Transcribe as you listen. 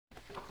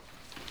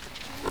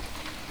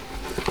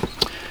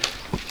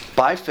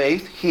By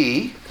faith,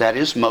 he, that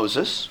is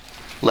Moses,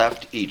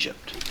 left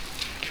Egypt,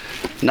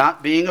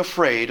 not being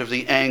afraid of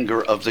the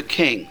anger of the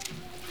king.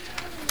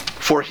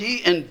 For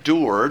he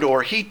endured,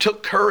 or he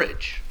took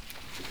courage,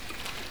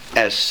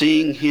 as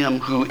seeing him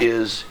who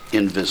is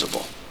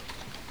invisible.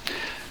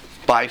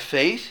 By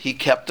faith, he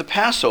kept the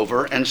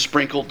Passover and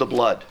sprinkled the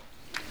blood,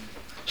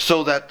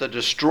 so that the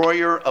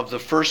destroyer of the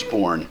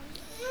firstborn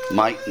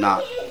might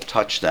not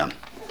touch them.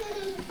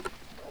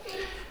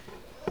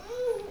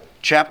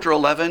 Chapter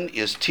 11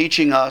 is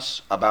teaching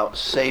us about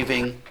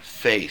saving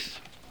faith.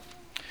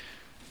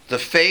 The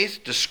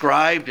faith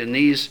described in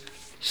these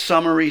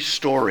summary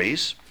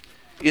stories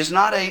is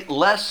not a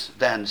less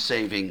than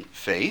saving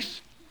faith.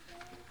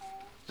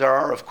 There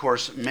are, of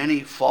course,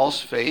 many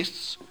false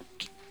faiths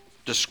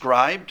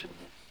described,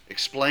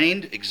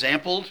 explained,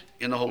 exampled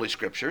in the Holy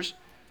Scriptures.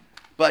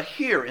 But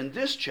here in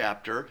this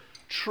chapter,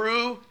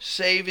 true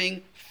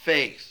saving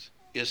faith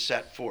is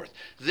set forth.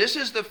 This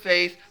is the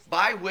faith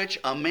by which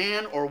a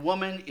man or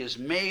woman is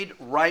made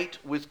right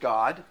with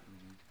God,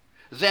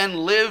 then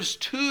lives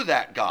to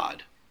that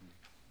God,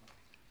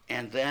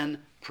 and then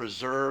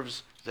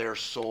preserves their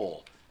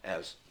soul,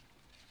 as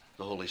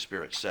the Holy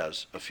Spirit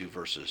says a few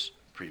verses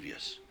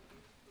previous.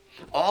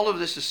 All of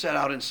this is set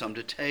out in some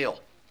detail.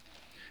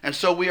 And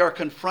so we are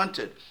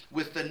confronted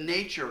with the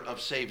nature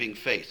of saving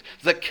faith,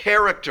 the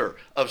character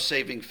of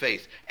saving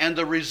faith, and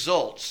the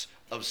results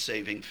of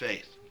saving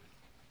faith.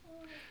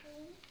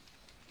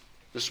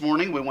 This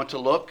morning we want to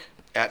look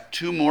at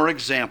two more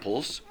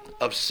examples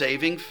of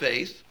saving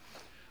faith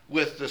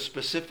with the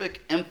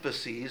specific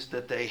emphases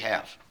that they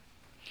have.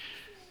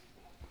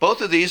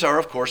 Both of these are,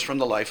 of course, from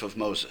the life of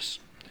Moses.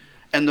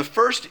 And the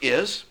first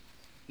is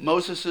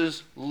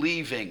Moses'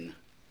 leaving.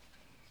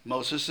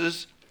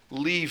 Moses'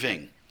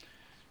 leaving.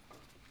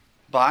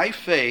 By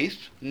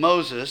faith,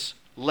 Moses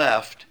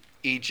left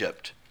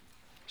Egypt,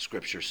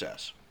 Scripture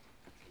says.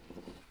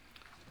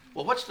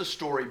 Well, what's the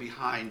story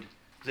behind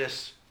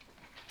this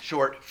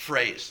short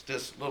phrase,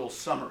 this little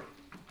summary?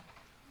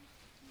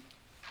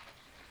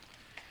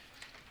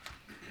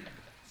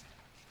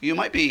 You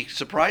might be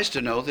surprised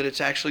to know that it's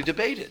actually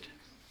debated.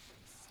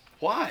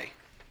 Why?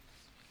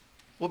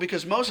 Well,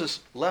 because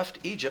Moses left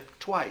Egypt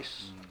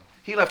twice.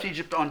 He left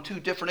Egypt on two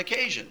different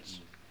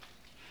occasions.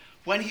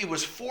 When he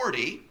was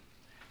 40,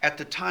 at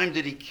the time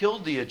that he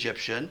killed the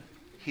Egyptian,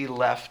 he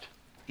left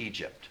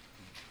Egypt.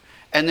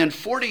 And then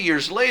 40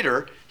 years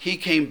later, he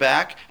came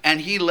back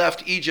and he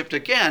left Egypt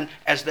again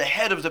as the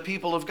head of the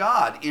people of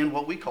God in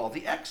what we call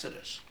the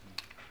Exodus.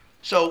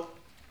 So,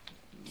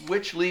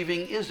 which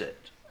leaving is it?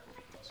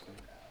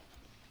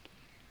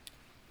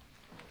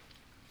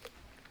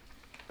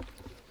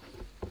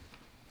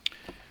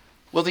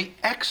 Well, the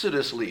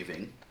Exodus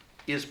leaving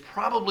is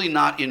probably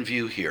not in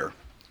view here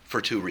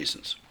for two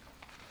reasons.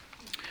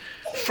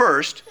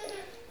 First,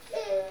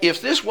 if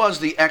this was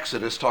the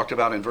Exodus talked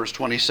about in verse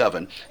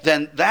 27,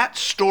 then that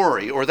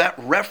story or that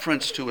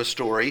reference to a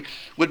story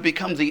would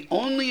become the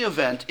only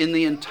event in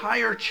the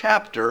entire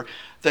chapter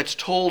that's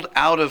told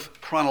out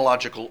of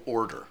chronological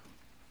order.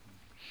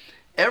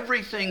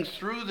 Everything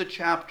through the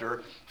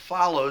chapter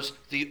follows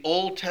the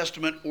Old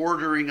Testament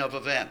ordering of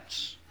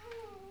events.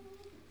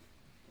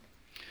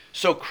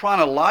 So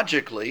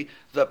chronologically,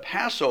 the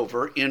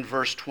Passover in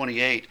verse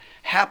 28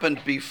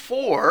 happened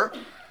before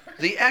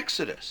the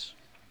Exodus.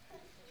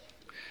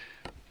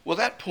 Well,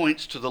 that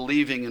points to the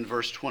leaving in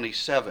verse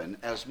 27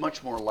 as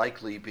much more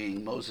likely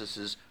being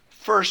Moses'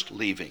 first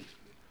leaving,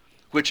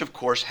 which of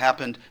course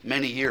happened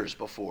many years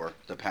before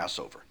the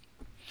Passover.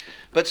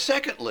 But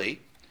secondly,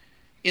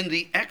 in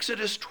the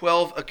Exodus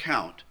 12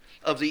 account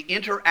of the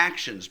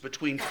interactions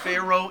between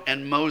Pharaoh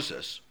and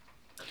Moses,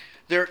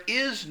 there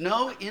is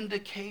no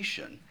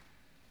indication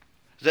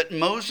that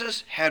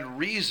Moses had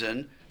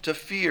reason to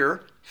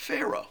fear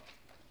Pharaoh.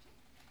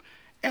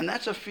 And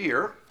that's a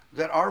fear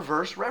that our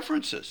verse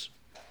references.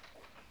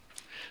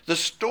 The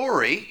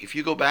story, if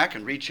you go back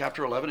and read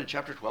chapter 11 and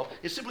chapter 12,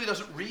 it simply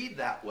doesn't read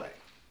that way.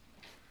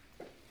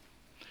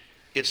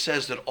 It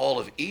says that all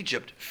of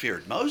Egypt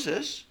feared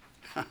Moses,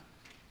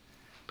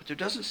 but there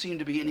doesn't seem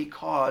to be any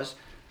cause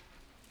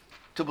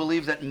to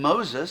believe that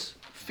Moses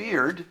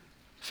feared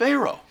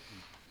Pharaoh.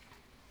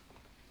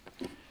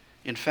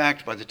 In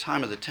fact, by the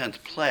time of the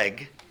 10th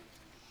plague,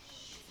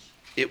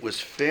 it was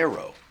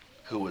Pharaoh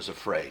who was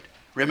afraid.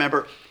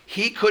 Remember,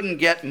 he couldn't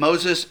get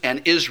Moses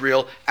and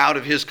Israel out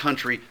of his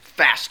country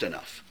fast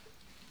enough.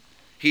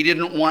 He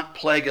didn't want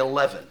plague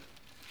 11.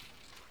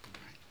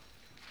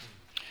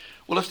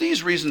 Well, if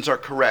these reasons are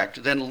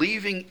correct, then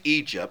leaving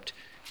Egypt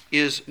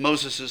is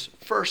Moses'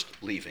 first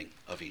leaving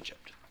of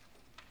Egypt.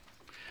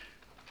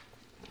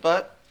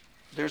 But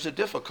there's a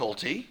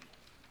difficulty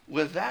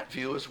with that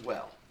view as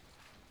well.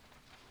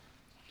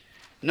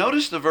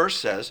 Notice the verse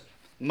says,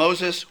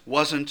 Moses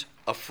wasn't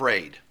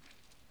afraid.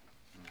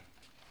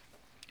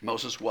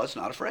 Moses was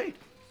not afraid.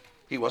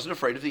 He wasn't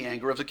afraid of the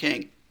anger of the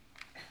king.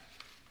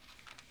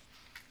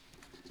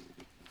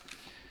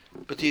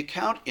 But the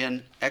account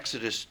in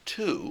Exodus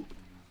 2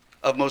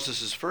 of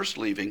Moses' first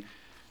leaving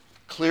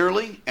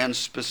clearly and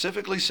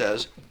specifically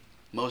says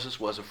Moses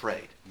was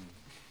afraid.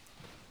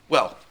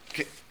 Well,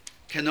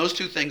 can those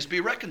two things be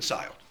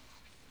reconciled?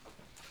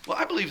 Well,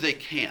 I believe they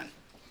can.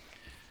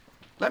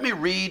 Let me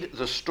read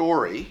the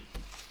story,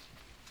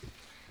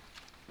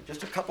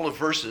 just a couple of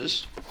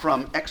verses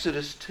from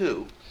Exodus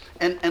 2,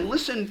 and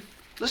listen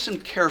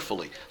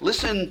carefully.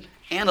 Listen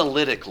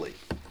analytically,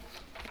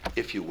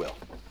 if you will.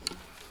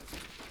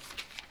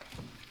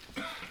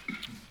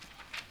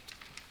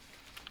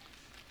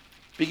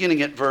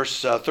 Beginning at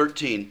verse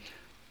 13.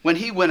 When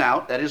he went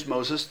out, that is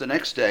Moses, the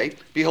next day,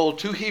 behold,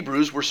 two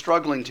Hebrews were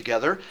struggling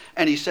together,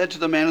 and he said to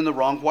the man in the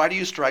wrong, "Why do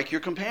you strike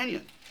your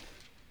companion?"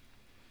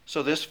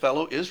 So this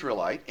fellow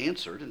Israelite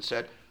answered and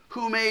said,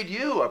 "Who made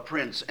you a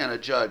prince and a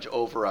judge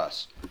over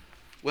us?"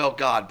 Well,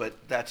 God,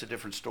 but that's a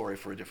different story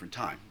for a different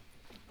time,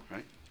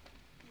 right?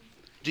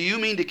 "Do you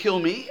mean to kill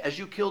me as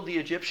you killed the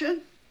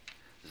Egyptian?"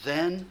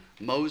 Then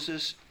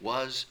Moses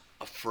was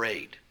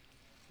afraid.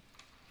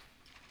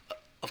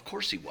 Of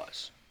course he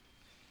was.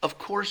 Of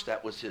course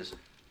that was his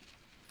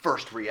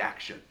first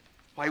reaction.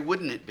 Why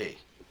wouldn't it be?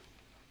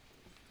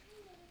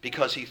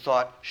 Because he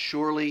thought,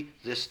 surely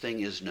this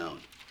thing is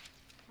known.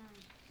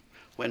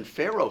 When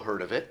Pharaoh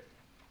heard of it,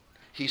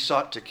 he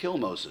sought to kill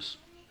Moses.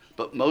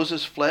 But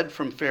Moses fled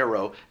from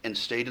Pharaoh and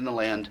stayed in the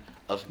land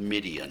of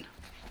Midian.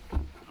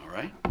 All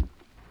right?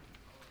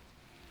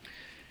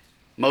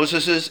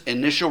 Moses'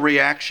 initial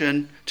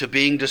reaction to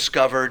being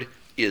discovered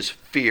is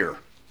fear.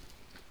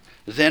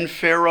 Then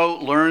Pharaoh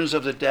learns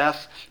of the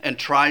death and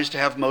tries to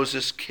have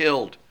Moses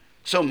killed.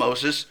 So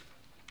Moses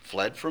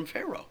fled from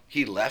Pharaoh.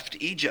 He left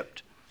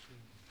Egypt.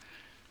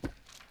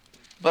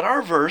 But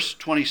our verse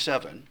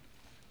 27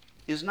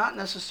 is not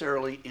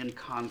necessarily in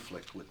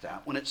conflict with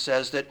that when it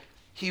says that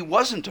he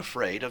wasn't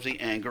afraid of the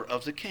anger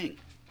of the king.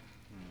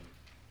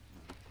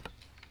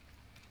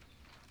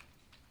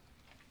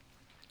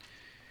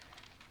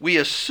 We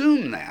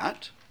assume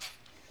that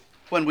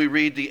when we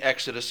read the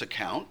Exodus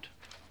account.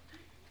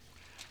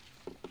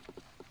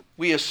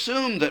 We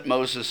assume that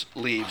Moses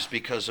leaves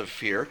because of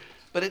fear,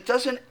 but it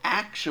doesn't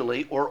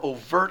actually or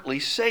overtly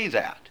say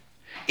that.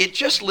 It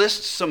just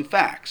lists some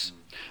facts.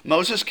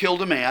 Moses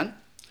killed a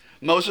man.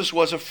 Moses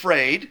was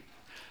afraid.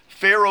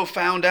 Pharaoh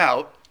found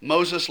out.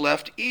 Moses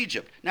left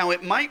Egypt. Now,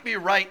 it might be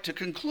right to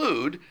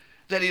conclude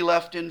that he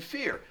left in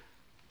fear.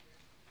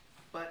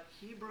 But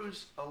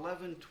Hebrews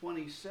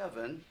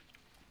 11:27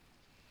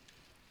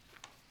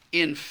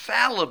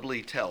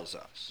 infallibly tells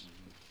us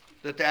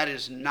that that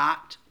is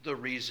not the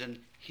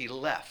reason he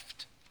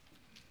left.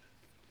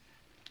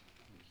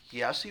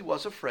 Yes, he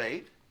was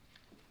afraid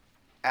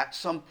at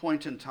some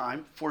point in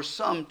time, for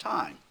some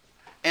time,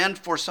 and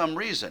for some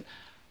reason.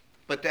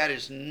 But that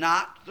is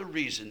not the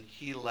reason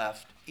he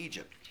left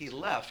Egypt. He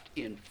left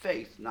in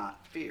faith,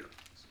 not fear.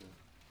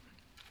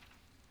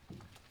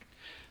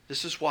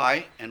 This is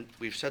why, and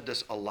we've said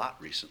this a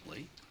lot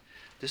recently,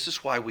 this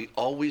is why we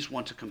always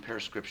want to compare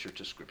Scripture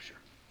to Scripture.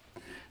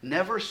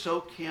 Never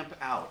so camp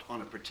out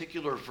on a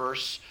particular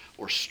verse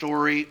or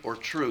story or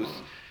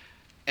truth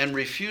and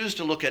refuse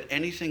to look at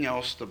anything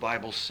else the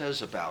Bible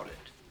says about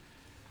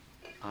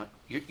it.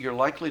 You're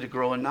likely to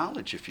grow in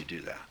knowledge if you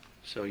do that.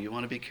 So you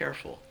want to be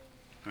careful,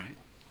 right?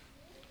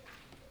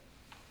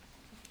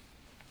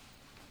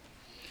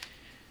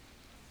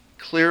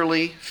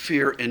 Clearly,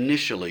 fear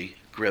initially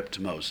gripped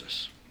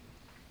Moses.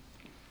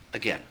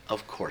 Again,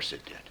 of course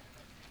it did.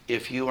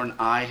 If you and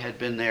I had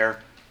been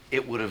there,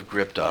 it would have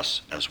gripped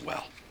us as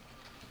well.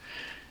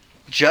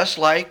 Just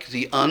like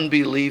the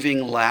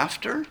unbelieving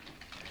laughter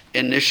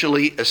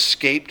initially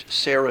escaped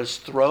Sarah's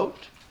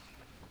throat,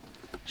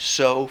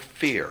 so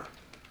fear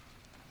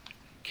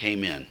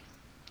came in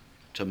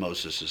to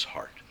Moses'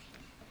 heart.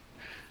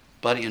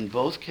 But in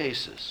both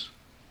cases,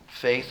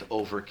 faith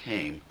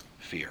overcame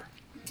fear.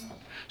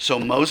 So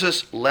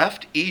Moses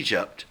left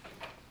Egypt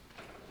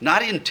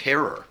not in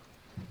terror,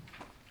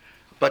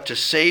 but to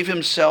save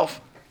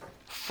himself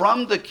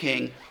from the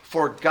king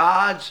for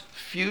God's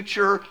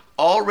future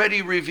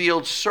already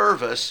revealed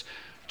service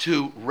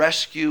to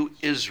rescue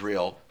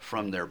Israel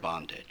from their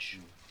bondage.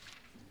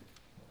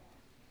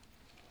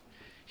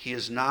 He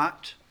is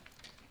not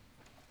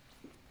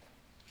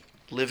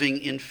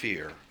living in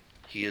fear.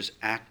 He is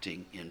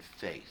acting in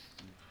faith.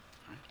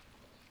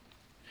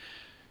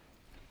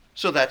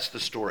 So that's the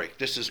story.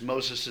 This is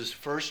Moses'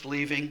 first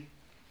leaving.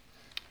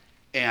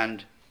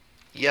 And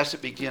yes,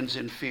 it begins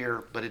in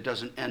fear, but it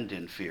doesn't end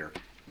in fear.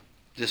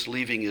 This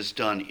leaving is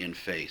done in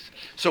faith.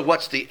 So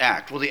what's the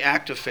act? Well, the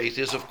act of faith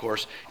is, of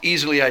course,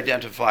 easily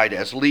identified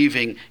as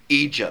leaving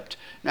Egypt.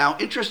 Now,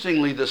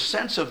 interestingly, the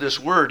sense of this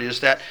word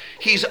is that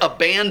he's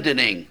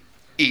abandoning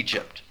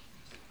Egypt.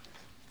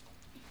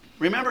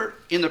 Remember,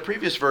 in the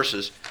previous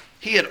verses,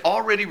 he had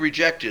already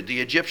rejected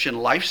the Egyptian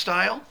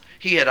lifestyle.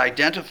 He had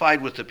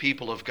identified with the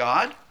people of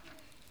God.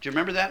 Do you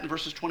remember that in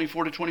verses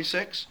 24 to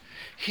 26?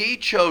 He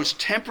chose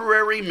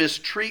temporary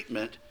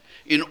mistreatment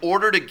in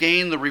order to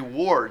gain the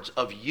rewards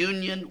of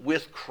union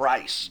with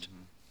Christ.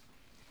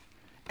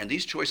 And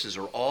these choices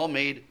are all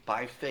made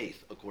by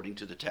faith, according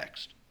to the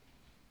text.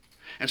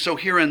 And so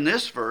here in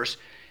this verse,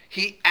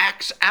 he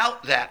acts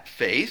out that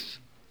faith,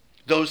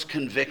 those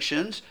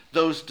convictions,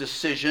 those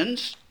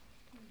decisions,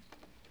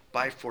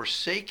 by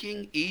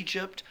forsaking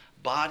Egypt,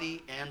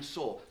 body and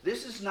soul.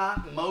 This is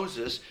not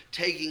Moses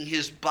taking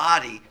his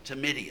body to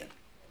Midian.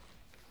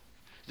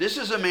 This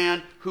is a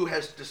man who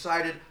has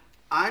decided,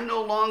 I'm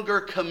no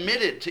longer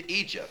committed to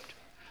Egypt.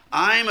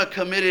 I'm a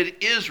committed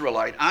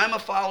Israelite. I'm a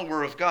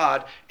follower of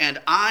God,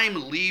 and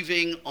I'm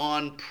leaving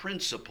on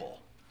principle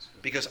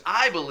because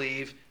I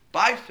believe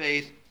by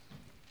faith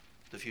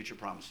the future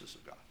promises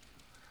of God.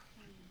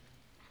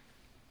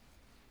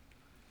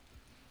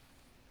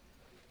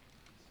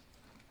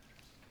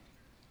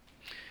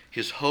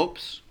 His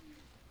hopes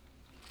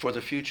for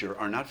the future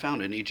are not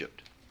found in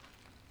Egypt.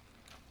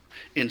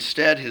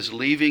 Instead, his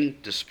leaving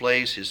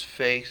displays his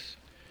faith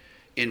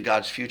in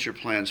God's future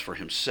plans for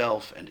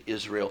himself and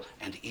Israel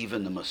and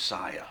even the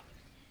Messiah.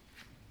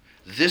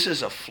 This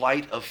is a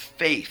flight of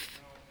faith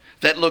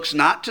that looks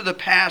not to the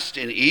past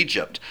in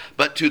Egypt,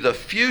 but to the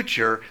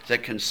future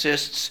that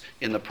consists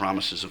in the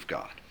promises of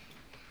God.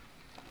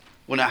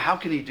 Well, now, how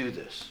can he do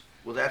this?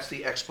 Well, that's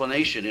the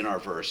explanation in our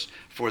verse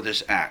for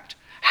this act.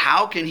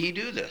 How can he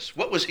do this?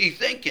 What was he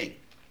thinking?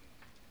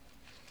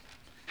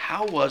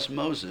 How was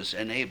Moses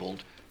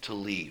enabled to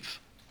leave?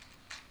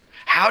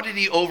 How did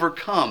he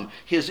overcome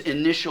his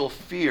initial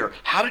fear?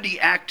 How did he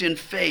act in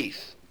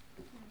faith?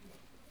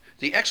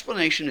 The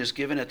explanation is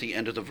given at the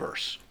end of the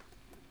verse.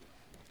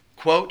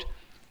 Quote,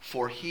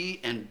 "For he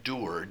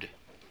endured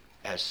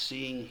as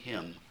seeing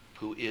him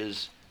who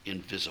is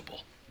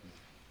invisible."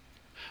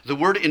 The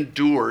word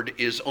endured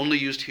is only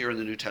used here in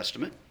the New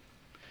Testament.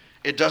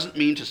 It doesn't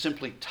mean to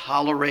simply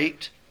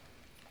tolerate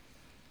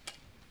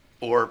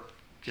or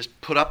just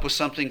put up with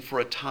something for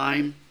a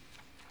time.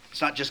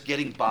 It's not just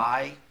getting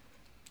by.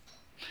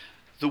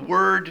 The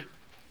word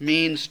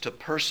means to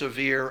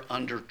persevere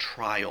under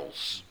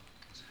trials,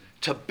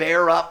 to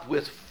bear up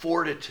with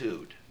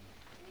fortitude.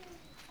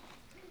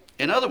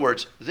 In other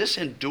words, this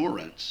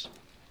endurance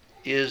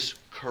is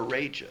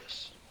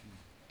courageous.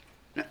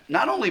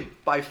 Not only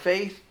by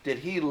faith did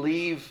he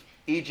leave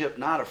Egypt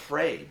not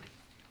afraid,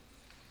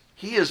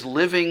 he is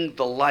living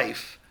the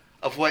life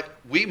of what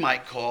we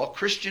might call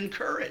Christian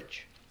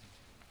courage.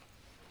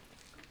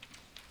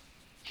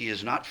 He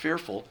is not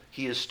fearful,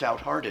 he is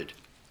stout-hearted.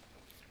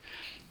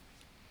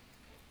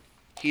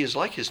 He is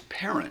like his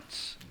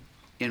parents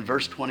in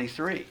verse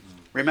 23.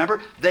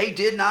 Remember, they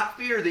did not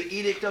fear the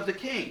edict of the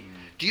king.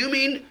 Do you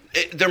mean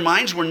their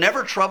minds were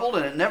never troubled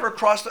and it never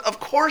crossed them? Of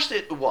course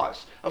it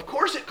was. Of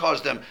course it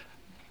caused them.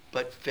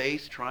 But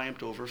faith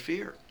triumphed over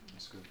fear.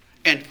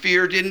 And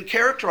fear didn't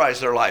characterize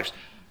their lives.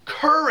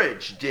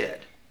 Courage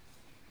did.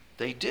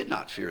 They did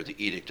not fear the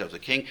edict of the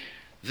king.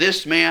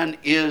 This man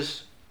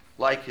is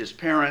like his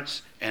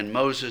parents and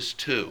Moses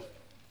too.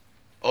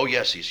 Oh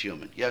yes, he's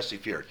human. Yes, he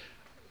feared.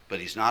 But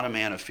he's not a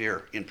man of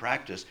fear. In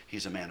practice,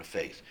 he's a man of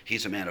faith.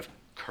 He's a man of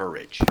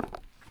courage.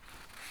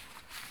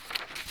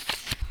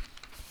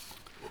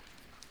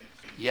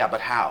 Yeah,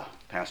 but how,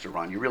 Pastor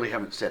Ron? You really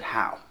haven't said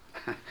how.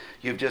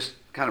 You've just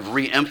kind of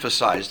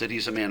re-emphasized that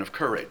he's a man of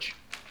courage.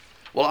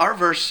 Well, our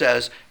verse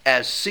says,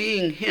 as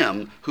seeing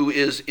him who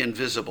is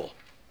invisible.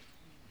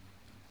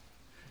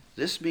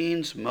 This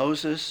means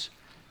Moses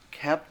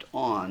kept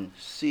on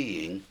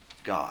seeing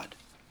God.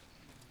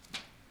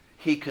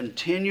 He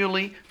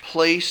continually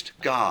placed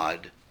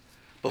God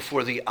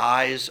before the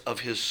eyes of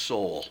his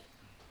soul.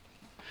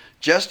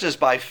 Just as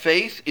by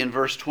faith in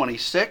verse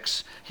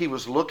 26, he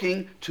was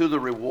looking to the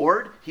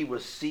reward, he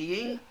was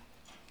seeing,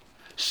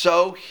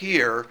 so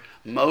here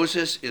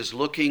Moses is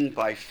looking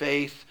by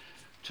faith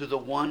to the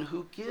one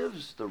who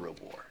gives the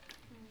reward.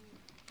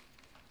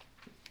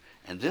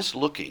 And this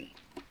looking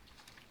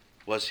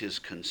was his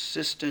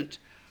consistent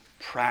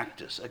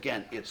practice.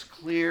 Again, it's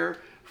clear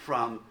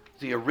from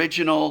the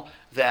original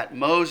that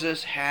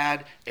Moses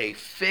had a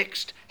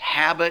fixed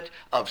habit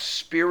of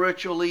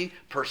spiritually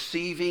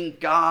perceiving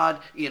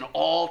God in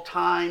all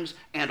times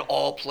and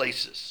all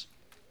places.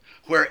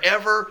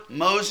 Wherever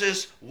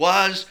Moses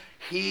was,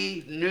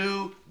 he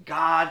knew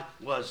God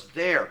was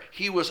there.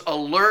 He was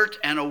alert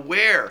and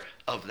aware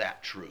of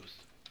that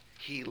truth.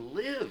 He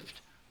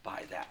lived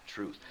by that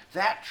truth.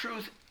 That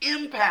truth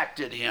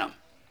impacted him.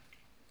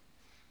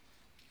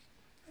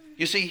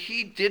 You see,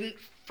 he didn't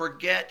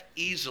forget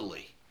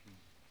easily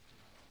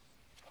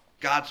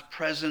God's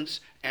presence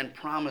and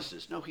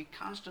promises. No, he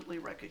constantly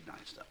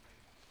recognized them.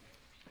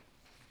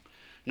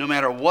 No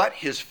matter what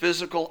his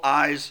physical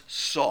eyes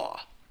saw,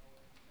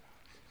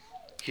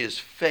 his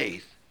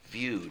faith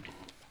viewed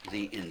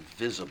the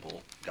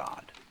invisible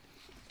God.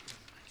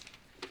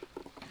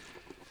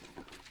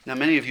 Now,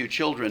 many of you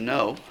children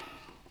know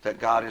that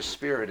God is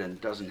spirit and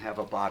doesn't have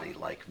a body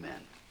like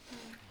men.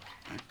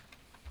 Right?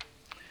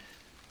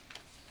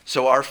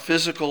 So our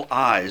physical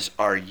eyes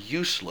are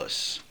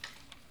useless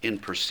in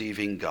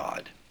perceiving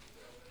God.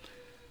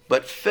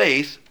 But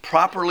faith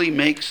properly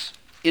makes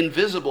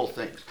invisible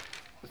things,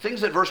 the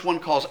things that verse 1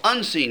 calls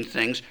unseen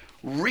things,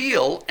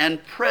 real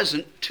and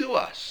present to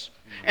us.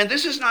 And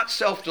this is not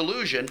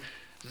self-delusion.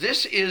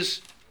 This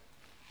is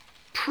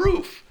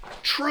proof,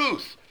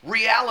 truth,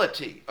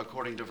 reality,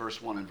 according to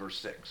verse 1 and verse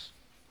 6.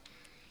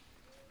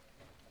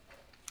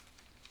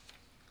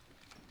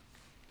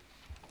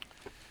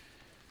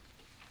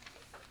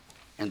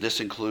 and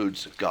this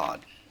includes God.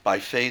 By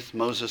faith,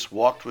 Moses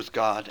walked with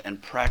God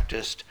and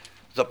practiced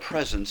the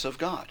presence of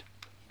God.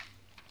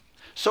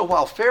 So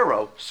while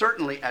Pharaoh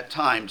certainly at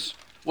times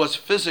was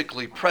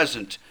physically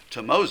present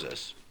to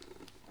Moses,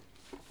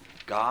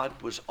 God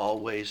was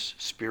always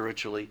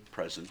spiritually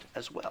present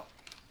as well.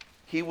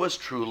 He was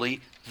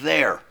truly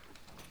there.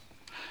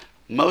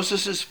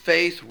 Moses'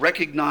 faith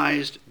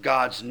recognized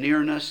God's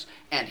nearness,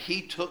 and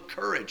he took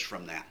courage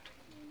from that.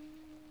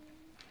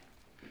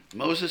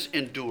 Moses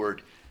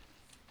endured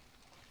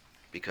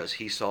because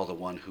he saw the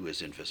one who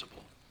is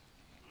invisible.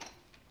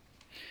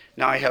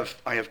 Now I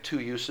have two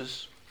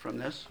uses from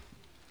this,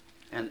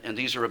 and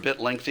these are a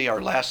bit lengthy.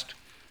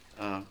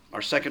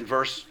 Our second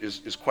verse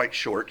is quite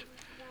short,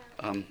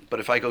 but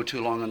if I go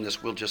too long on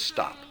this, we'll just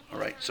stop. All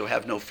right, so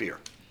have no fear.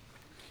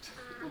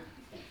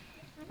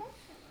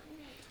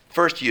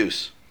 First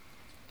use,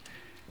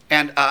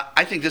 and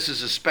I think this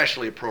is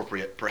especially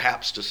appropriate,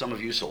 perhaps, to some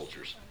of you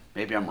soldiers.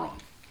 Maybe I'm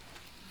wrong,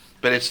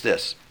 but it's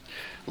this.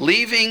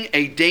 Leaving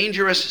a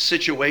dangerous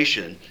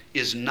situation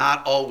is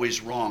not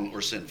always wrong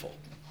or sinful.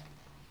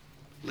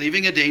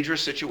 Leaving a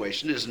dangerous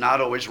situation is not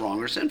always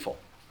wrong or sinful.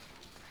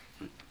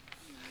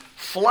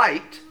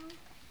 Flight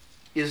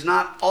is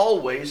not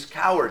always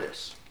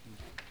cowardice.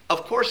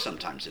 Of course,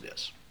 sometimes it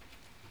is,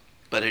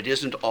 but it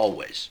isn't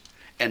always.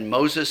 And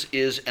Moses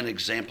is an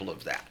example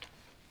of that.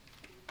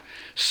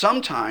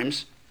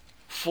 Sometimes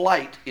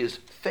flight is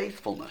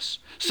faithfulness.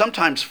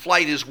 Sometimes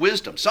flight is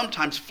wisdom.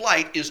 Sometimes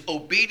flight is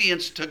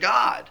obedience to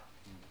God.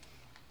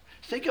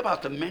 Think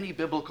about the many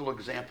biblical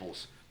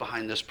examples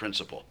behind this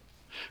principle.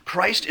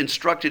 Christ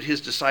instructed his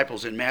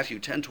disciples in Matthew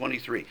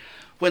 10:23,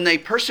 when they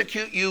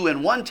persecute you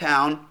in one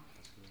town,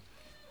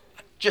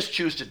 just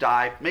choose to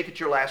die, make it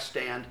your last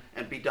stand,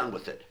 and be done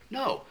with it.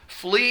 No,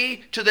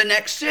 flee to the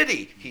next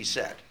city, he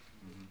said.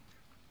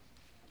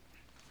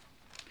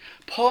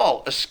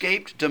 Paul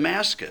escaped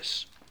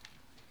Damascus,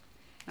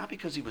 not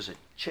because he was a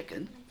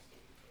chicken,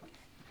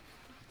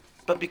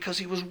 but because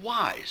he was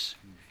wise.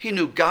 He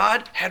knew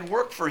God had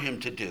work for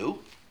him to do.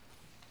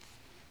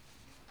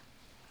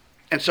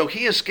 And so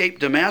he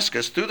escaped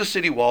Damascus through the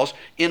city walls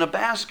in a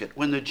basket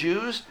when the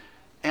Jews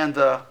and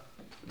the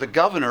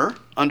governor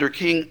under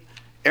King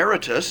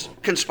Aretas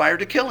conspired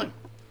to kill him.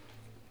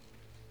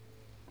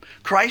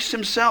 Christ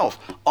himself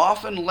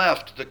often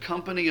left the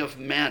company of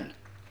men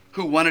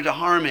who wanted to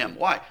harm him.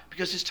 Why?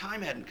 Because his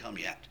time hadn't come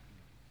yet.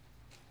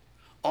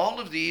 All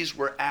of these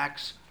were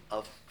acts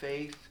of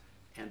faith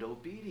and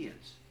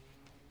obedience.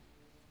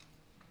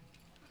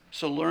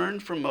 So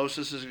learn from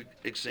Moses'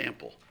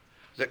 example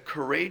that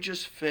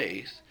courageous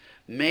faith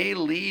may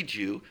lead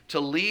you to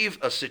leave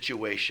a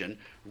situation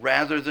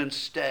rather than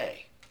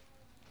stay.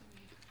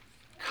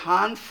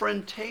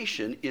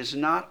 Confrontation is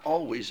not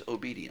always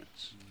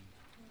obedience.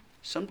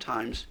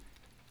 Sometimes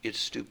it's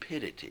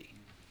stupidity.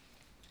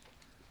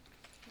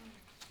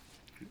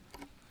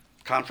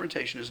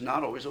 Confrontation is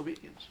not always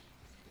obedience.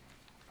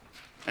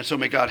 And so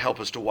may God help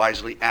us to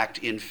wisely act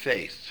in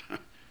faith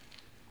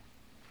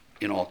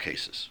in all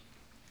cases.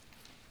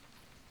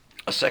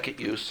 A second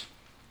use.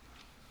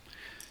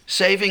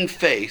 Saving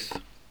faith.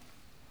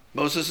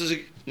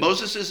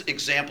 Moses'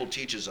 example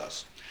teaches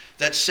us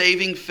that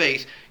saving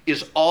faith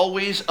is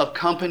always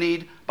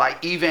accompanied by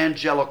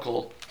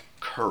evangelical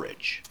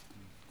courage.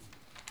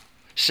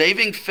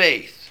 Saving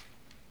faith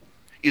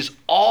is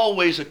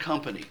always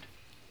accompanied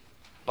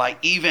by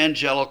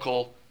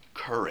evangelical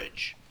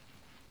courage.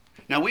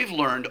 Now, we've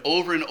learned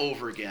over and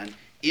over again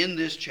in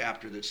this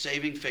chapter that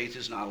saving faith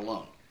is not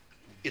alone.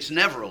 It's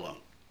never alone.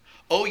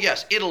 Oh,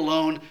 yes, it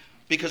alone,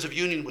 because of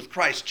union with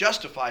Christ,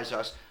 justifies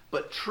us,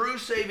 but true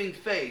saving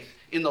faith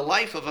in the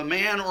life of a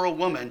man or a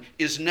woman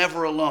is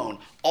never alone.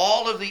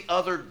 All of the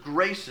other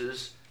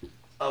graces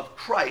of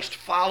Christ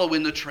follow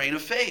in the train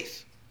of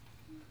faith.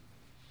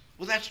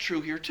 Well, that's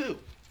true here too.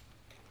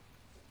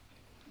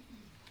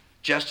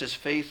 Just as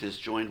faith is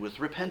joined with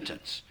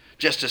repentance,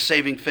 just as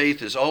saving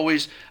faith is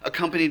always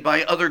accompanied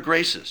by other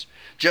graces,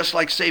 just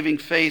like saving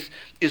faith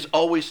is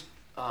always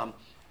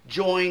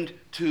joined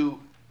to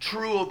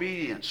true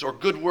obedience or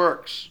good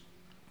works,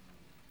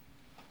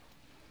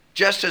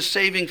 just as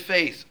saving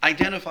faith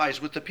identifies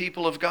with the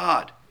people of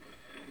God,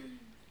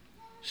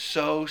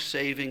 so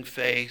saving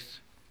faith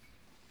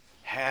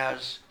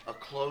has a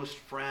close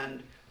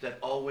friend that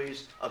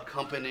always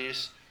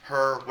accompanies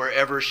her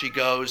wherever she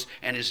goes,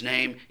 and his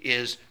name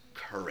is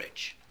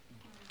courage.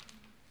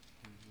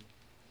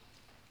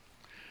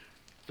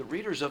 The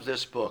readers of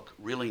this book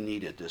really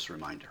needed this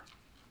reminder.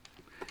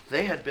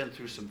 They had been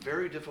through some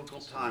very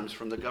difficult times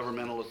from the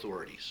governmental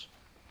authorities.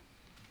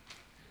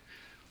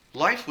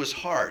 Life was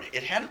hard.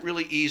 It hadn't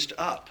really eased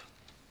up.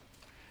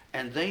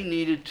 And they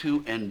needed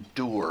to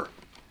endure.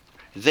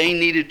 They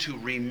needed to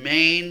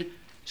remain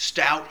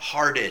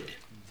stout-hearted.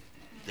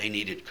 They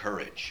needed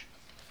courage.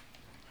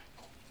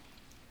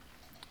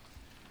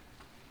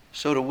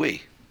 So do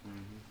we.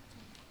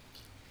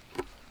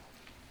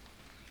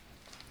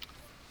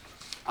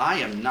 I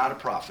am not a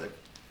prophet,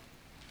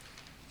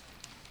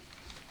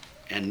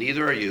 and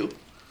neither are you.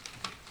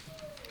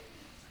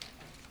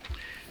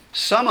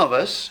 Some of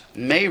us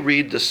may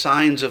read the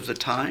signs of the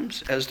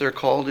times, as they're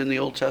called in the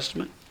Old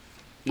Testament,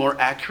 more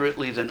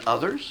accurately than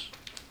others.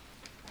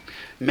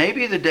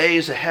 Maybe the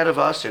days ahead of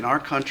us in our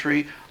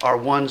country are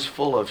ones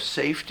full of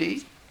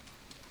safety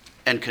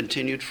and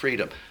continued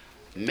freedom.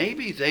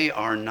 Maybe they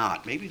are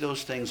not. Maybe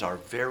those things are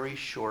very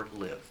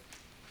short-lived.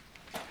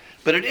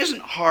 But it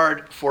isn't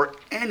hard for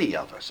any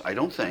of us, I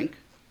don't think,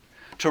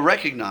 to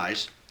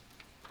recognize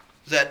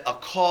that a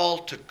call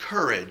to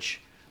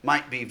courage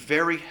might be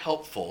very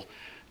helpful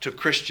to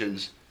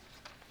Christians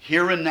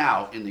here and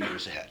now in the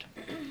years ahead.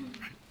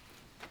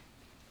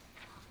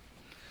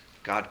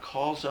 God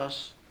calls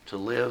us to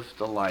live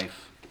the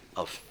life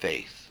of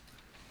faith.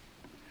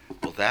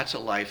 Well, that's a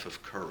life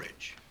of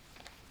courage.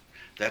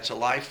 That's a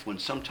life when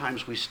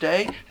sometimes we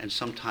stay and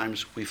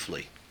sometimes we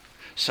flee.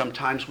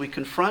 Sometimes we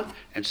confront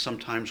and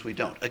sometimes we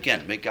don't.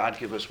 Again, may God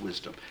give us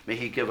wisdom. May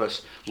he give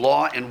us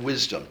law and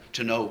wisdom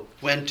to know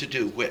when to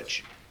do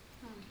which.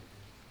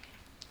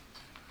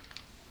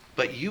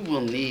 But you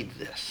will need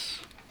this.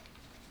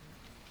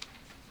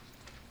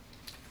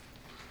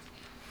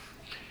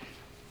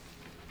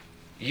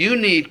 You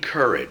need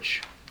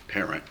courage,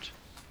 parent,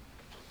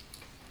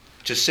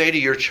 to say to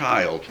your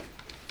child,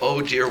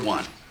 "Oh, dear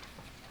one,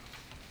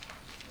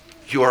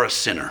 you are a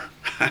sinner.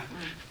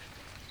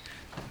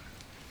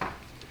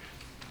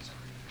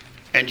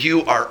 And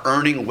you are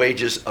earning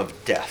wages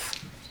of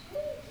death.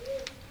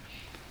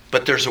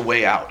 But there's a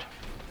way out."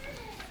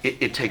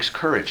 It takes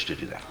courage to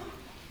do that.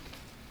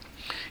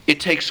 It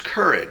takes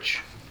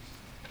courage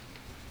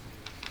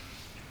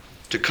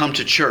to come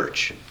to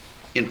church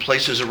in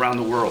places around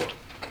the world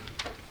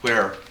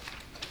where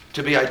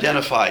to be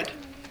identified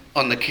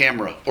on the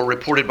camera or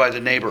reported by the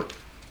neighbor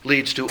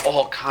leads to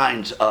all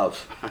kinds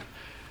of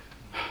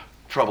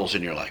troubles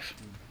in your life.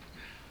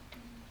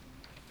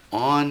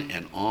 On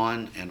and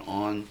on and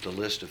on the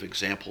list of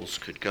examples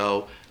could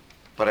go,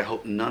 but I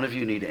hope none of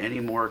you need any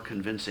more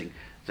convincing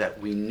that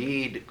we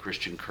need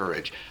Christian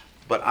courage.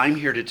 But I'm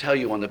here to tell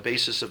you on the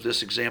basis of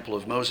this example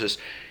of Moses,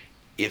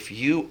 if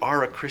you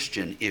are a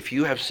Christian, if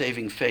you have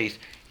saving faith,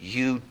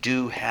 you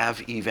do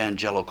have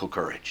evangelical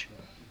courage.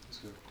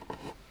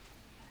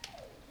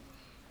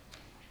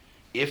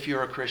 If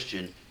you're a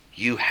Christian,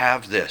 you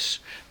have this.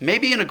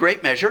 Maybe in a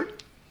great measure,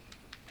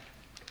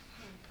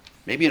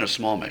 maybe in a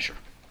small measure.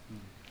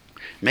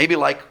 Maybe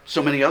like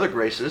so many other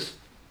graces,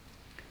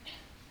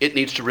 it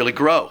needs to really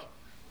grow.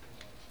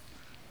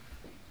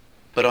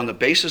 But on the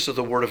basis of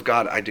the Word of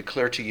God, I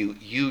declare to you,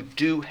 you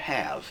do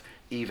have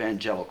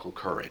evangelical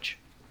courage.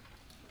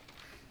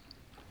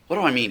 What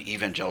do I mean,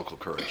 evangelical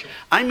courage?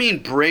 I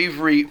mean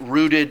bravery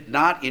rooted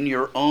not in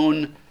your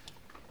own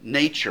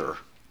nature,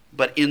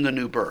 but in the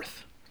new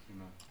birth.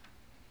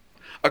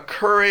 A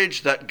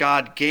courage that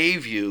God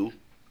gave you.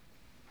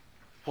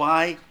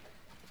 Why?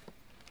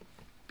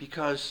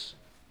 Because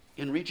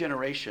in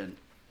regeneration,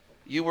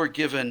 you were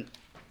given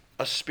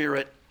a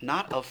spirit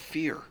not of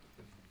fear,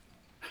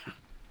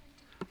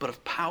 but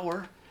of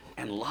power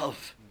and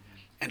love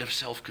and of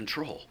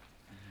self-control.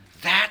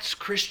 That's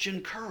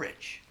Christian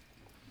courage.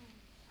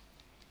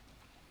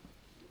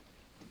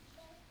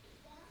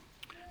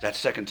 That's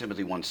 2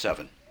 Timothy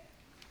 1:7.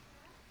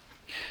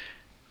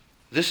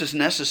 This is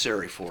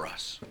necessary for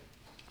us.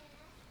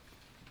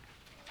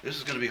 This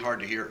is going to be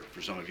hard to hear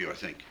for some of you, I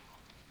think.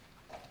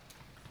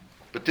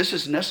 But this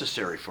is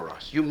necessary for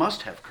us. You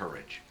must have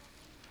courage.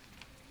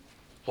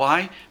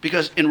 Why?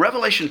 Because in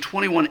Revelation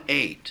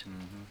 21:8,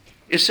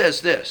 it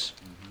says this,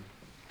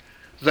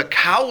 "The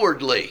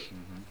cowardly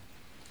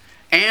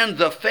and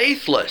the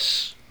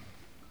faithless,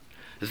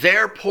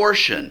 their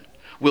portion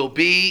will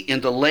be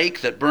in the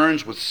lake that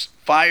burns with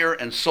fire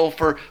and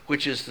sulfur,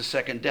 which is the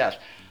second death."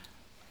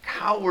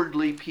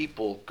 Cowardly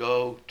people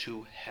go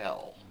to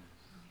hell.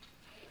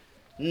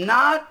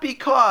 Not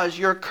because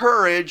your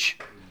courage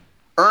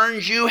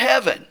earns you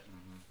heaven.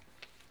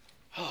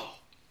 Oh.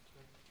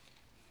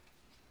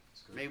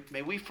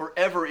 May we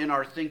forever in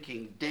our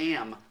thinking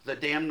damn the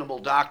damnable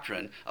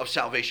doctrine of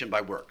salvation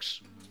by works.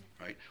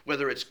 Right?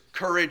 Whether it's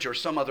courage or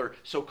some other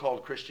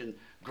so-called Christian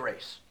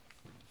grace.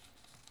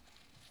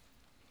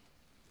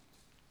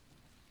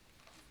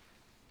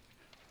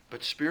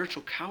 But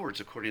spiritual cowards,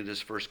 according to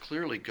this verse,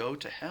 clearly go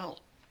to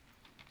hell.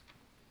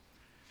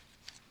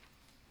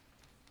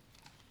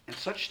 And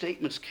such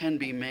statements can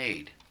be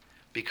made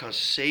because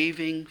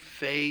saving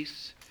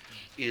faith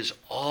is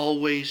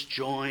always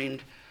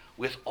joined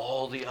with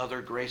all the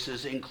other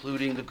graces,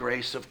 including the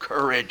grace of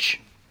courage.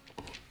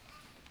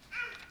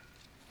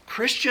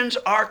 Christians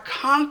are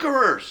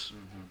conquerors.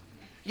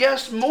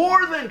 Yes,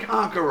 more than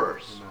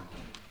conquerors.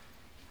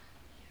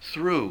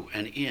 Through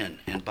and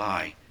in and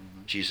by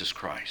Jesus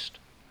Christ.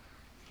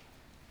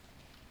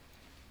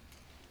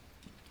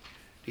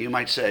 You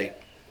might say,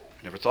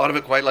 "I never thought of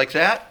it quite like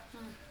that.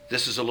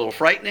 This is a little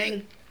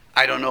frightening.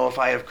 I don't know if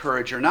I have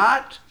courage or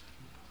not.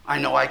 I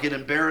know I get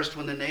embarrassed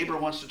when the neighbor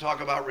wants to talk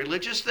about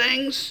religious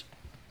things."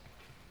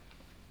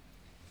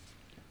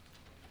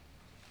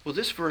 Well,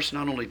 this verse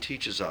not only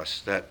teaches us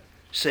that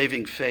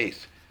saving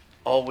faith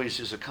always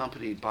is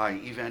accompanied by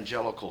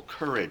evangelical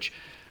courage,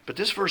 But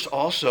this verse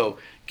also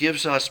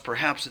gives us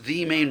perhaps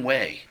the main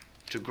way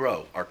to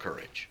grow our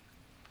courage.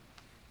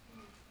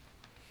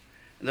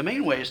 And the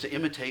main way is to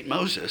imitate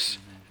Moses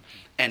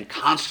and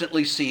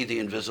constantly see the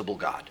invisible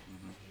God.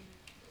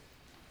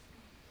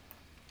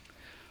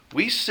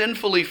 We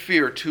sinfully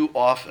fear too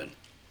often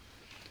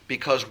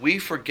because we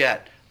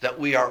forget that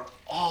we are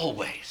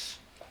always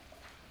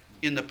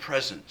in the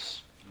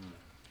presence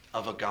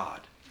of a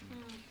God.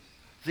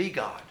 The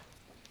God.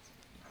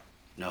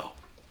 No,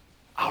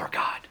 our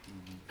God.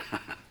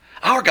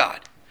 Our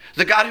God.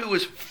 The God who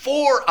is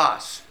for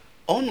us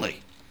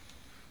only.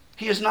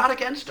 He is not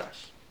against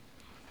us.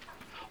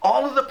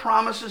 All of the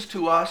promises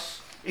to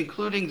us,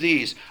 including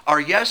these, are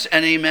yes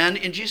and amen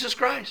in Jesus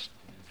Christ.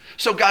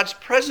 So God's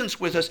presence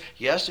with us,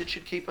 yes, it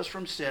should keep us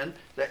from sin,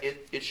 that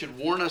it should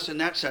warn us in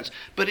that sense,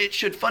 but it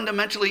should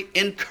fundamentally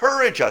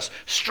encourage us,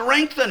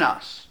 strengthen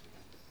us,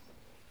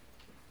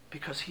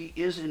 because he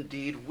is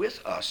indeed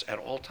with us at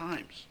all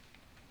times.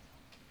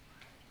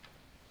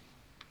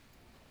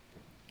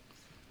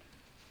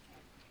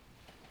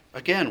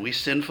 Again, we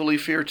sinfully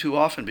fear too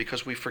often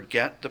because we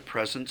forget the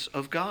presence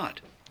of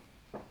God.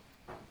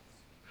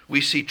 We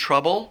see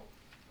trouble,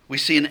 we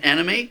see an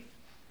enemy,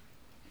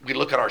 we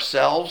look at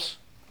ourselves,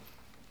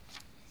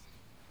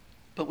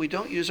 but we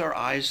don't use our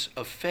eyes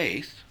of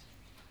faith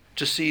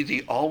to see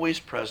the always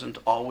present,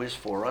 always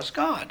for us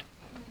God.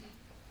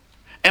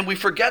 And we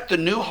forget the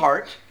new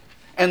heart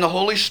and the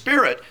Holy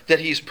Spirit that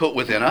he's put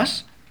within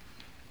us.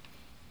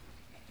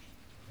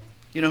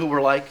 You know who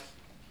we're like?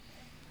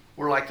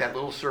 We're like that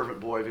little servant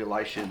boy of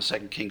Elisha in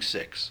 2 Kings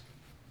 6.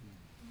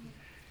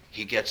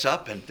 He gets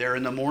up and they're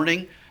in the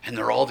morning and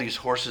there are all these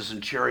horses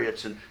and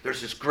chariots and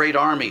there's this great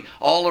army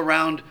all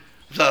around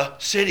the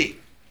city.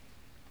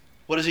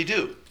 What does he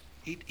do?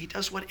 He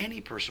does what any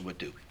person would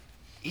do.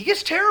 He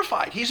gets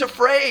terrified. He's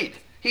afraid.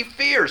 He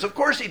fears. Of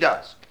course he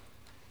does.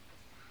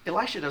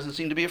 Elisha doesn't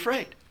seem to be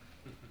afraid.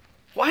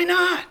 Why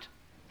not?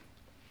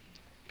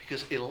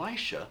 Because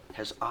Elisha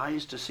has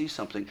eyes to see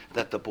something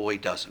that the boy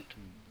doesn't.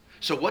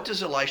 So what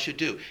does Elisha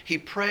do? He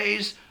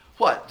prays,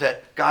 what?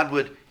 That God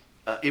would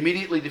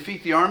immediately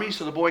defeat the army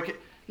so the boy can...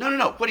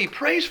 No. What he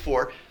prays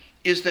for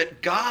is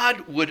that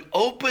God would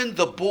open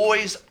the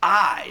boy's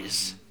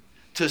eyes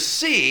to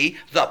see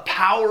the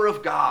power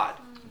of God.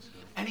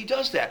 And he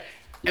does that.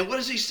 And what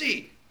does he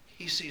see?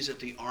 He sees that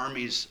the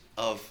armies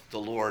of the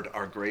Lord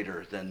are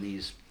greater than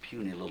these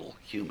puny little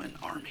human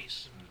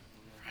armies.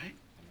 Right?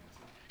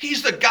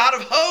 He's the God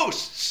of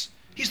hosts.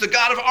 He's the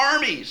God of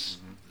armies.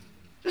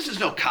 This is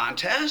no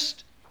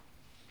contest.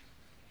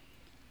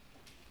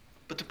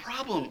 But the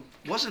problem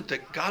wasn't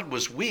that God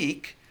was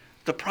weak.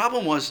 The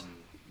problem was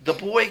the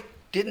boy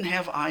didn't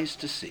have eyes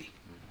to see.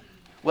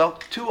 Well,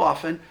 too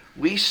often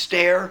we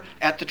stare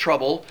at the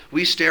trouble.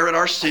 We stare at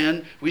our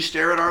sin. We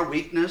stare at our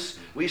weakness.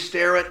 We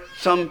stare at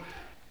some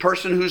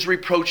person who's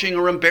reproaching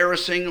or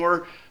embarrassing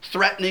or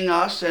threatening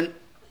us, and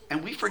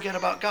we forget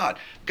about God.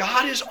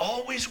 God is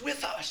always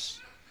with us.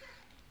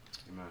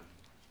 Amen.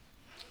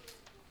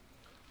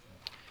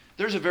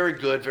 There's a very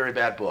good, very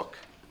bad book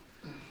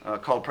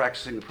called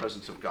Practicing the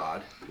Presence of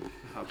God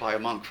by a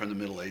monk from the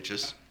Middle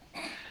Ages.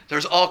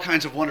 There's all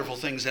kinds of wonderful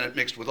things in it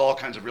mixed with all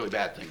kinds of really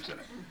bad things in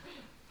it.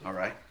 All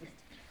right?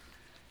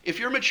 If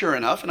you're mature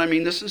enough, and I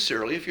mean this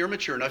sincerely, if you're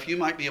mature enough, you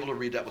might be able to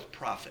read that with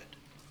profit.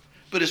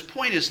 But his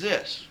point is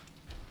this: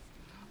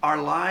 our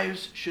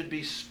lives should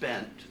be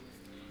spent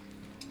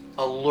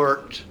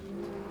alert,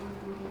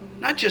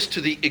 not just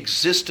to the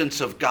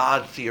existence of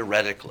God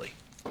theoretically,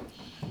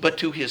 but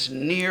to his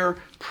near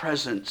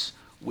presence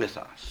with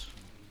us.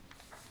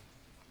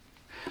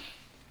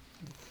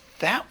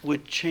 That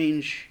would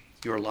change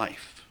your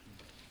life.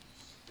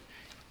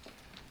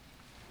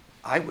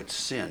 I would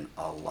sin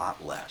a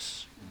lot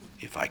less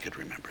if I could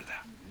remember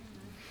that.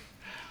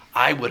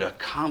 I would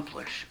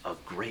accomplish a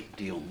great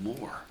deal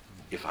more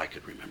if I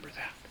could remember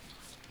that.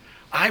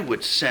 I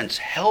would sense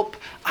help.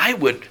 I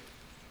would,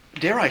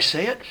 dare I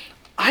say it,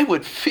 I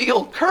would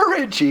feel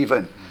courage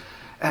even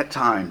at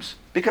times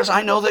because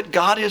I know that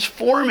God is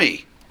for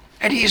me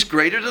and he's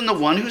greater than the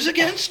one who's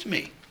against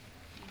me.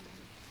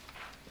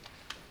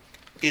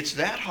 It's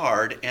that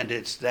hard and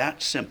it's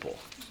that simple,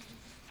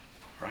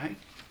 right?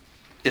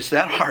 It's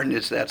that hard and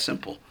it's that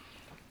simple.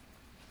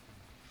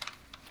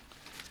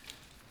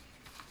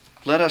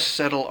 Let us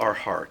settle our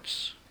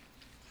hearts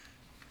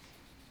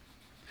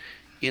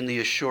in the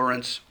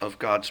assurance of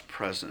God's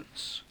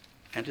presence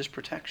and his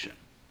protection,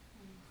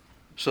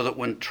 so that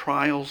when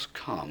trials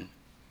come,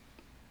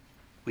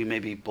 we may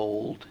be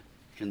bold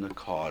in the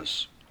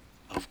cause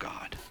of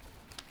God.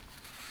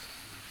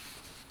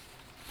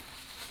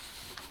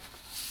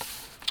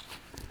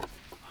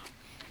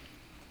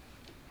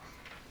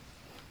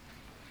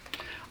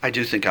 I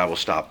do think I will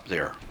stop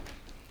there.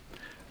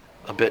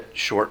 A bit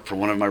short for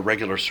one of my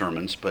regular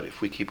sermons, but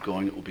if we keep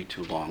going, it will be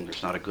too long.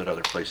 There's not a good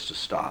other place to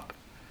stop.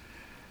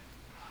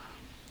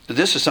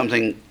 This is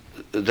something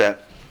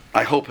that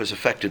I hope has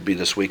affected me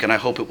this week, and I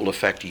hope it will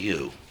affect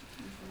you.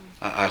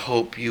 I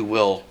hope you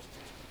will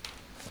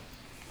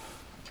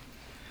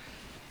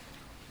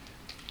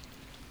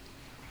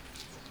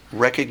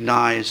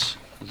recognize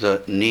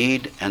the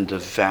need and the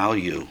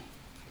value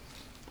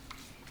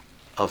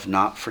of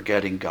not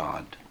forgetting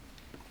God,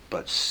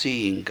 but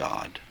seeing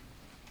God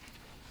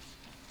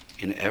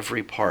in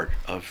every part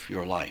of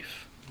your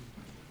life.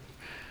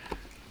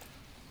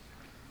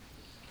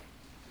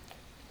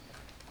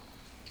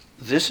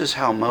 This is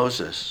how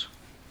Moses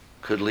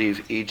could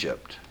leave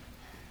Egypt,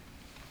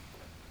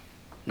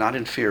 not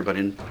in fear, but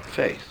in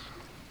faith.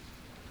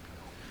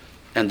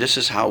 And this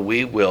is how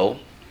we will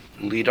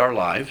lead our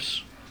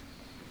lives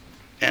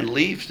and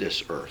leave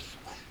this earth.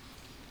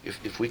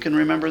 If we can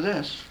remember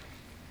this,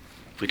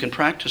 if we can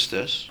practice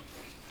this,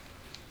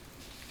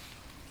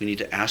 we need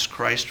to ask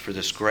Christ for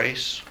this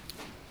grace,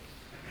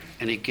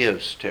 and he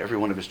gives to every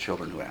one of his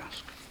children who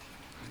ask.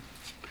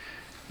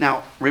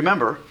 Now,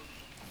 remember,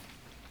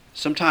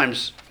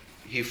 sometimes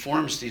he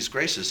forms these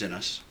graces in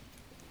us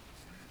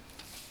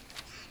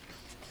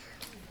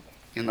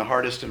in the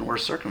hardest and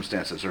worst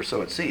circumstances, or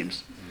so it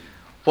seems.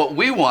 What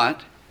we want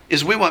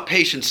is we want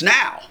patience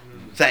now.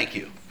 Thank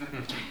you.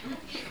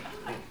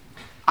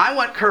 I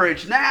want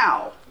courage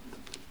now.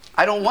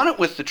 I don't want it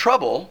with the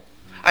trouble.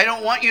 I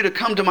don't want you to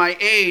come to my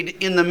aid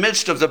in the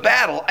midst of the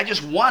battle. I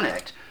just want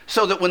it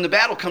so that when the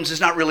battle comes,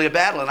 it's not really a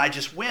battle and I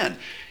just win.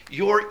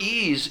 Your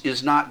ease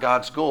is not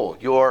God's goal.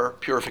 Your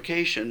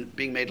purification,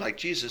 being made like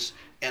Jesus,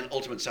 and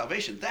ultimate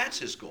salvation, that's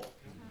his goal.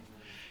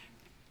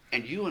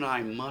 And you and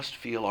I must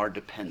feel our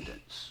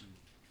dependence.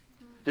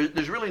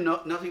 There's really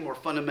nothing more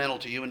fundamental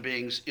to human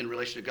beings in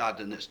relation to God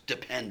than this,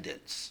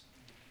 dependence.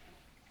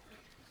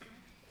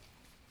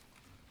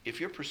 If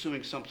you're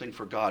pursuing something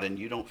for God and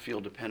you don't feel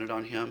dependent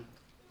on him,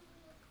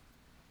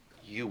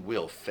 you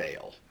will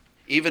fail.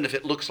 Even if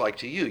it looks like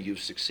to you you've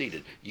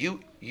succeeded,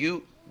 you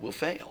will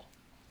fail.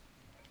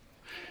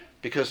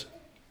 Because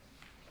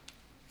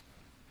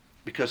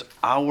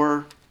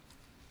our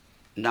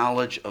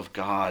knowledge of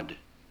God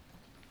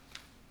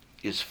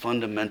is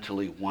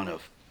fundamentally one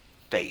of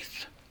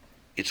faith.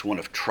 It's one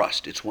of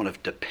trust. It's one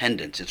of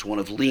dependence. It's one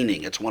of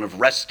leaning. It's one of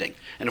resting.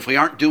 And if we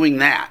aren't doing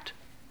that,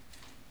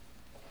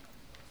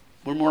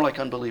 we're more like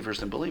unbelievers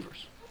than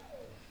believers.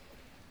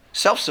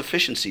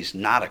 Self-sufficiency is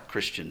not a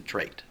Christian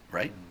trait,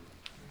 right?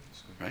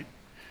 Right?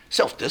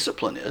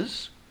 Self-discipline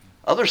is.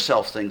 Other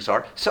self-things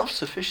are.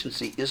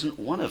 Self-sufficiency isn't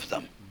one of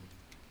them.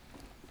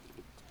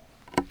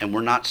 And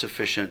we're not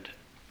sufficient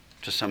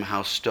to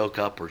somehow stoke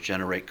up or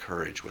generate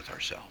courage with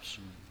ourselves.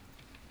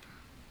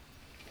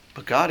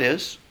 But God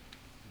is.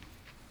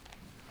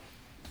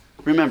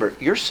 Remember,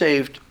 you're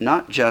saved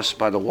not just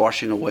by the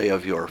washing away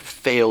of your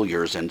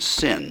failures and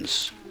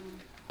sins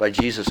by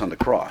Jesus on the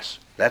cross.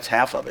 That's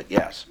half of it,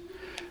 yes.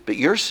 But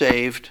you're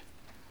saved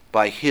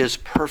by his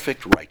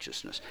perfect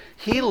righteousness.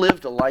 He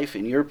lived a life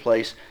in your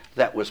place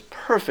that was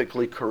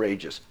perfectly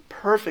courageous,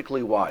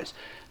 perfectly wise,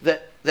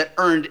 that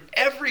earned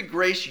every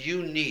grace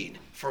you need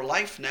for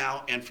life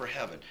now and for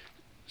heaven.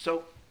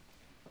 So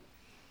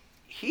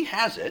he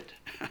has it.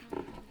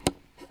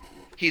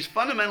 He's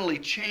fundamentally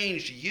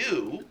changed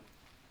you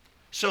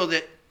so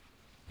that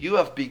you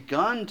have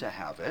begun to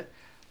have it,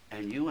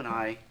 and you and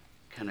I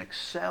can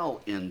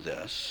excel in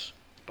this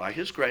by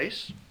his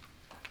grace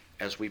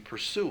as we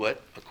pursue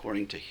it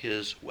according to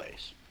his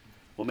ways.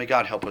 Well, may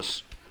God help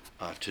us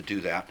to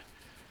do that.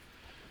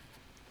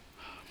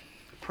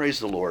 Praise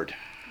the Lord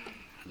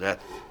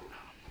that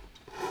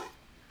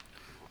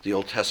the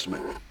Old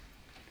Testament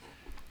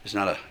is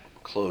not a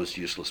closed,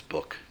 useless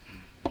book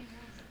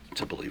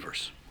to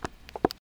believers.